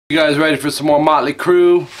You guys ready for some more Motley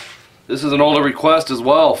Crue? This is an older request as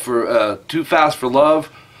well for Too Fast for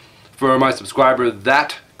Love for my subscriber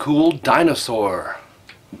That Cool Dinosaur.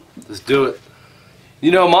 Let's do it.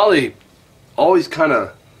 You know, Motley always kind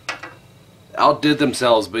of outdid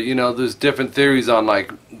themselves, but you know, there's different theories on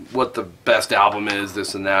like what the best album is,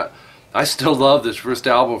 this and that. I still love this first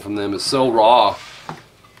album from them. It's so raw.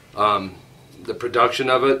 The production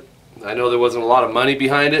of it, I know there wasn't a lot of money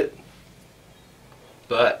behind it,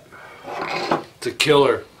 but it's a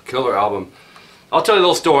killer album. I'll tell you a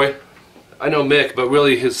little story. I know Mick, but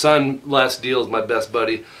really his son Les Deal is my best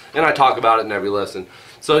buddy, and I talk about it in every lesson.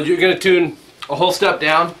 So you're going to tune a whole step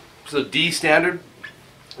down, so D standard,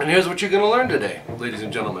 and here's what you're going to learn today, ladies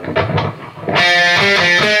and gentlemen.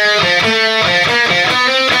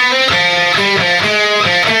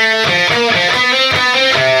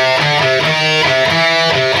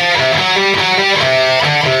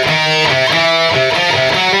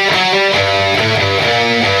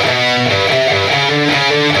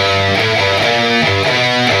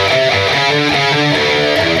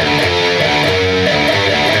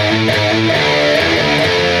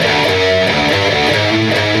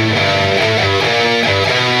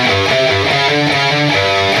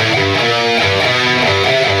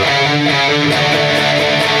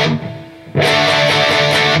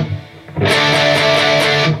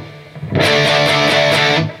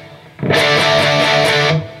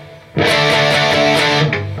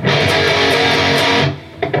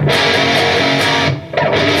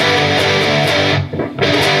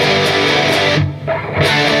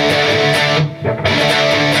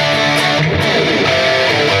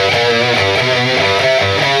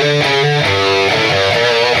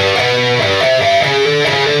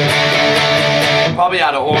 Probably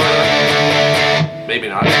out of order, maybe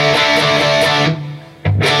not.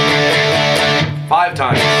 5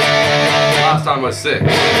 times. Last time was 6.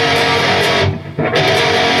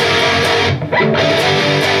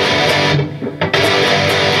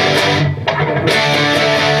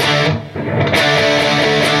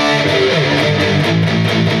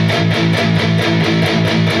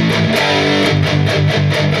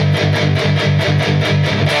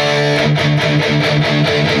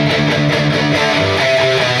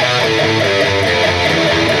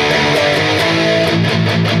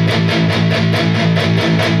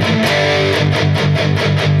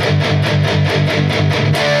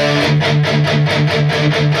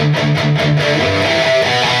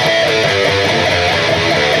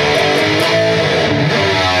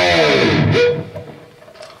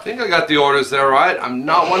 I think I got the orders there right. I'm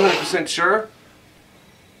not 100% sure,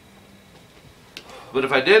 but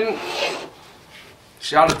if I didn't,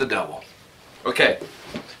 shout at the devil. Okay,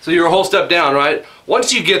 so you're a whole step down, right?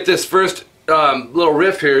 Once you get this first little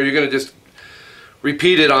riff here, you're going to just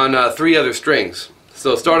repeat it on 3 other strings.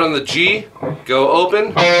 So start on the G, go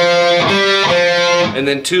open, and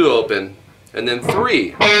then 2 open, and then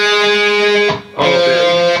 3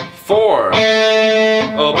 open, 4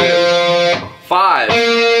 open, 5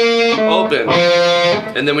 open,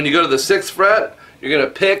 and then when you go to the 6th fret, you're going to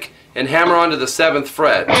pick and hammer onto the 7th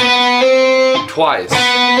fret twice.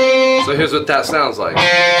 So here's what that sounds like.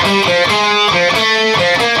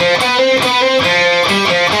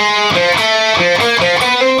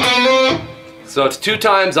 So it's 2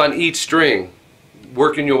 times on each string,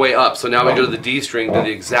 working your way up. So now we go to the D string, do the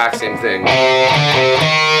exact same thing.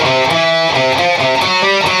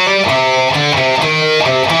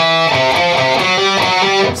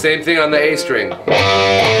 Same thing on the A string.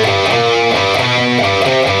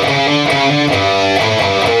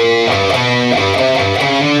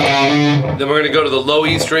 Then we're going to go to the low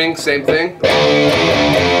E string, same thing.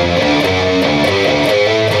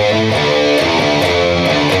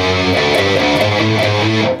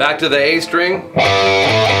 Back to the A string.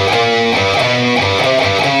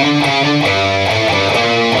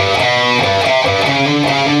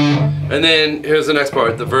 And then here's the next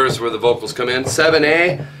part, the verse where the vocals come in.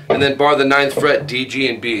 7A, and then bar the 9th fret, D, G,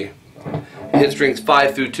 and B. Hit strings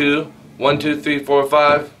 5 through 2, 1, 2, 3, 4,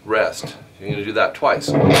 5, rest. You're going to do that twice.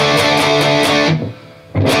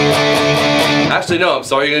 Actually, no, I'm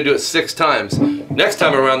sorry, you're going to do it 6 times. Next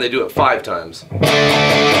time around, they do it 5 times. 1, 2,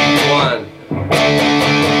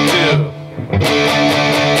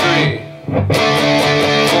 3,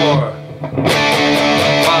 4,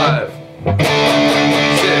 5,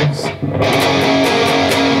 6.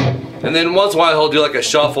 And then once in a while he'll do like a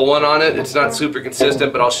shuffle one on it. It's not super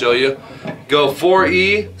consistent, but I'll show you. Go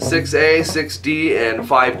 4E, 6A, 6D, and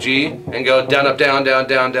 5G, and go down, up, down, down,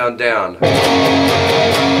 down, down, down.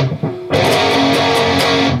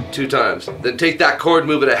 2 times. Then take that chord,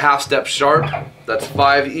 move it a half step sharp. That's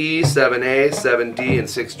 5E, 7A, 7D, and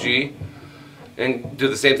 6G. And do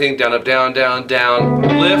the same thing, down, up, down, down, down,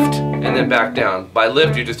 lift, and then back down. By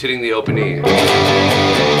lift, you're just hitting the open E.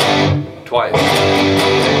 Twice.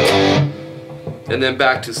 And then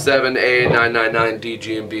back to 7A, 999, D,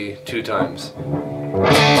 G, and B 2 times.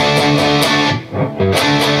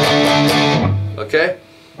 Okay?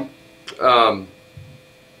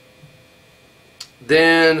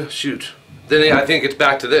 Then, shoot. Then I think it's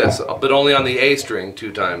back to this, but only on the A string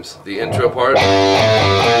 2 times. The intro part.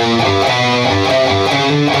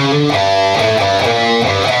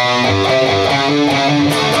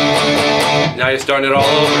 Now you're starting it all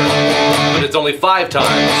over, but it's only 5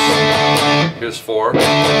 times. Here's 4,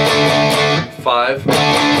 5,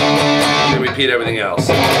 and repeat everything else.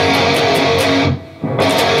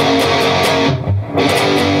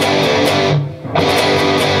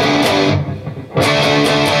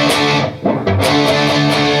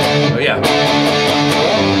 Oh yeah.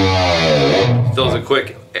 Those are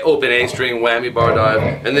quick open A string whammy bar dive,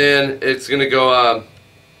 and then it's gonna go.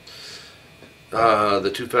 The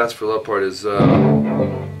Too Fast for Love part is, oh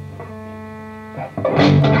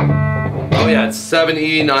yeah, it's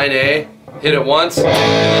 7E, 9A, hit it once, and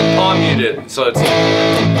then palm mute it, so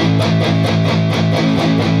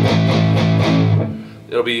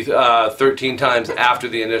it'll be 13 times after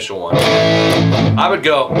the initial one. I would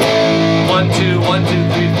go 1, 2, 1, 2,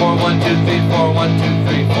 3, 4, 1, 2, 3, 4, 1, 2,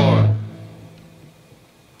 3, 4.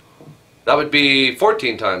 That would be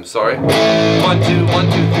 14 times, sorry. 1, 2, 1, 2,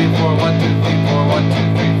 3, 4, 1, 2, 3, 4, 1, 2,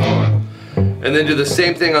 3, 4. And then do the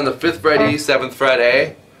same thing on the 5th fret E, 7th fret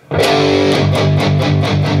A.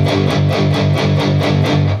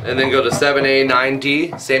 And then go to 7A,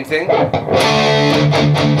 9D, same thing.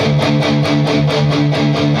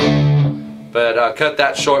 But cut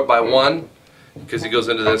that short by 1, because he goes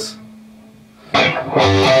into this.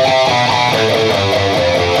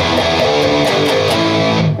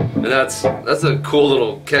 And that's a cool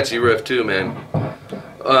little catchy riff too, man.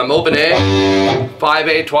 Open A,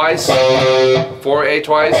 5A twice, 4A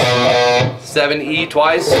twice, 7E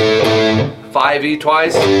twice, 5E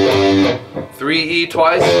twice, 3E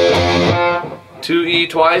twice, 2E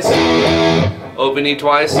twice, open E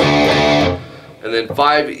twice, and then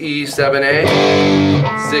 5E 7A,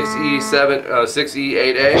 6E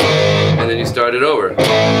 8A, and then you start it over.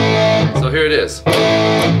 So here it is.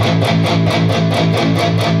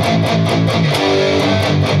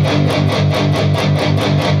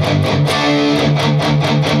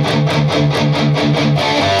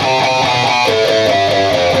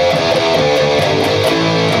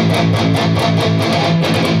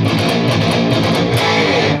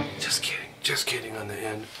 Just kidding on the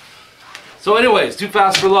end. So anyways, Too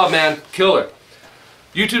Fast for Love, man, killer.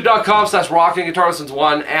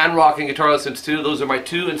 YouTube.com/rockinguitarlessons1 and rockinguitarlessons2. Those are my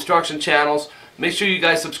 2 instruction channels. Make sure you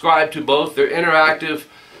guys subscribe to both. They're interactive.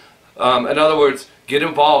 In other words, get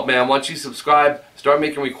involved, man. Once you subscribe, start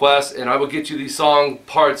making requests, and I will get you these song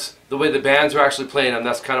parts the way the bands are actually playing them.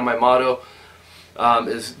 That's kind of my motto,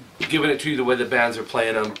 is giving it to you the way the bands are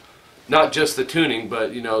playing them. Not just the tuning,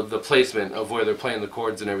 but you know, the placement of where they're playing the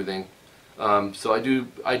chords and everything. So I do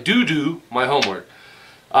my homework.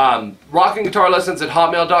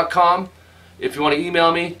 rockinguitarlessons@hotmail.com. If you want to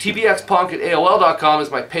email me, tbxpunk@aol.com is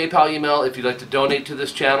my PayPal email if you'd like to donate to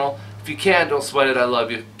this channel. If you can't, don't sweat it, I love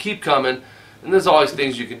you. Keep coming. And there's always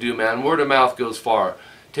things you can do, man. Word of mouth goes far.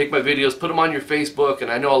 Take my videos, put them on your Facebook,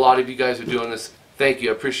 and I know a lot of you guys are doing this. Thank you,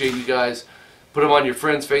 I appreciate you guys. Put them on your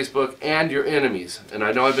friends' Facebook and your enemies. And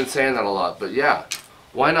I know I've been saying that a lot, but yeah,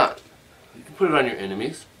 why not? You can put it on your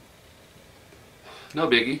enemies. No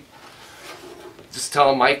biggie. Just tell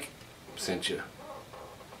them Mike sent you.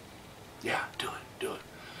 Yeah, do it.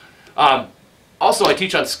 Also, I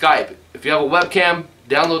teach on Skype. If you have a webcam,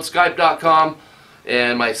 download Skype.com,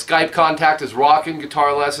 and my Skype contact is Rockin'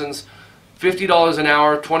 Guitar Lessons. $50 an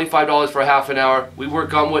hour, $25 for half an hour. We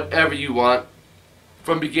work on whatever you want,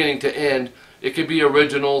 from beginning to end. It could be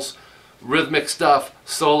originals, rhythmic stuff,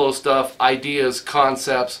 solo stuff, ideas,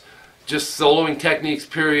 concepts, just soloing techniques,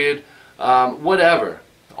 period. Whatever.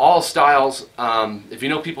 All styles. If you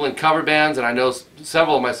know people in cover bands, and I know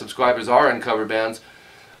several of my subscribers are in cover bands,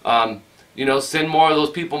 you know, send more of those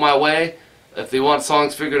people my way. If they want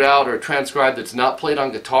songs figured out or transcribed that's not played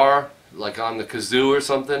on guitar, like on the kazoo or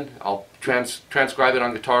something, I'll transcribe it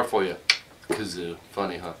on guitar for you. Kazoo.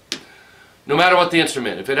 Funny, huh? No matter what the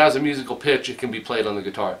instrument, if it has a musical pitch, it can be played on the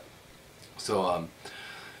guitar. So,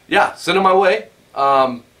 yeah, send them my way.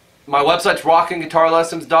 My website's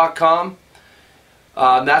rockinguitarlessons.com.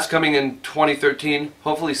 That's coming in 2013,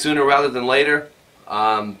 hopefully sooner rather than later.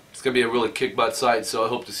 It's going to be a really kick-butt site, so I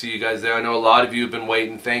hope to see you guys there. I know a lot of you have been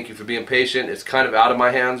waiting. Thank you for being patient. It's kind of out of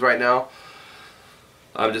my hands right now.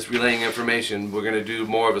 I'm just relaying information. We're going to do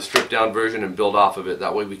more of a stripped-down version and build off of it.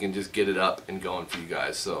 That way we can just get it up and going for you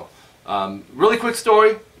guys. So, really quick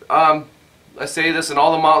story. I say this in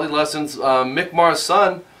all the Motley lessons. Mick Marr's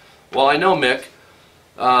son, well, I know Mick,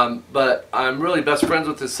 but I'm really best friends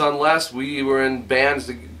with his son Les. We were in bands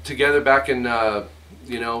together back in,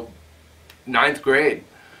 you know, 9th grade.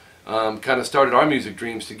 Kind of started our music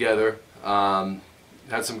dreams together.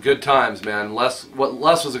 Had some good times, man. Les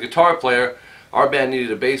was a guitar player. Our band needed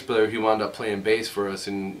a bass player. He wound up playing bass for us,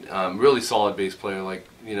 and really solid bass player, like,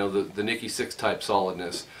 you know, the Nicky Six type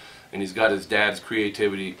solidness. And he's got his dad's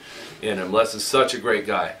creativity in him. Les is such a great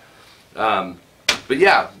guy. But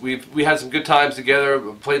yeah, we had some good times together.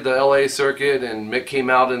 We played the LA circuit, and Mick came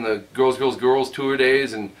out in the Girls, Girls, Girls tour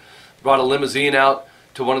days and brought a limousine out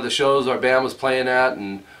to one of the shows our band was playing at,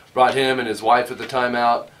 and brought him and his wife at the time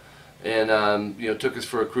out, and you know, took us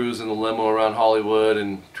for a cruise in the limo around Hollywood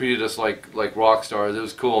and treated us like rock stars. It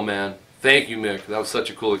was cool, man. Thank you, Mick. That was such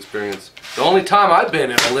a cool experience. The only time I've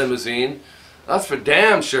been in a limousine, that's for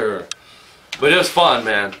damn sure. But it was fun,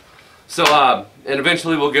 man. So, and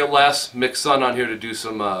eventually we'll get Les, Mick's son, on here to do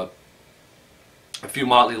some a few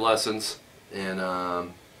Motley lessons,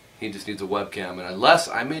 and he just needs a webcam. And Les,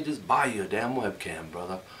 I may just buy you a damn webcam,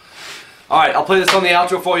 brother. Alright, I'll play this on the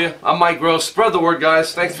outro for you. I'm Mike Gross. Spread the word,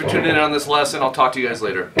 guys. Thanks for tuning in on this lesson. I'll talk to you guys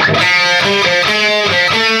later.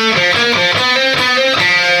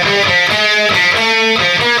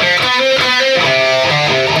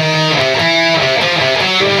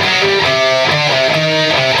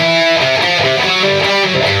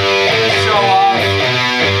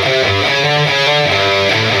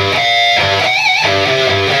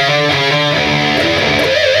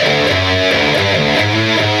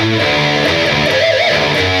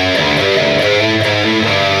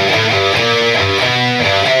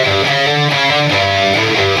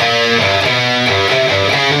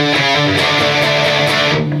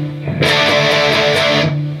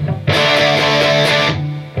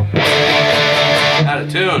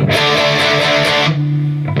 Tune. I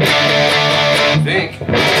think.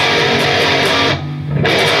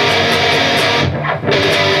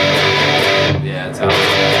 Yeah, it's out.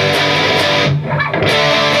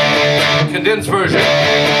 Condensed version.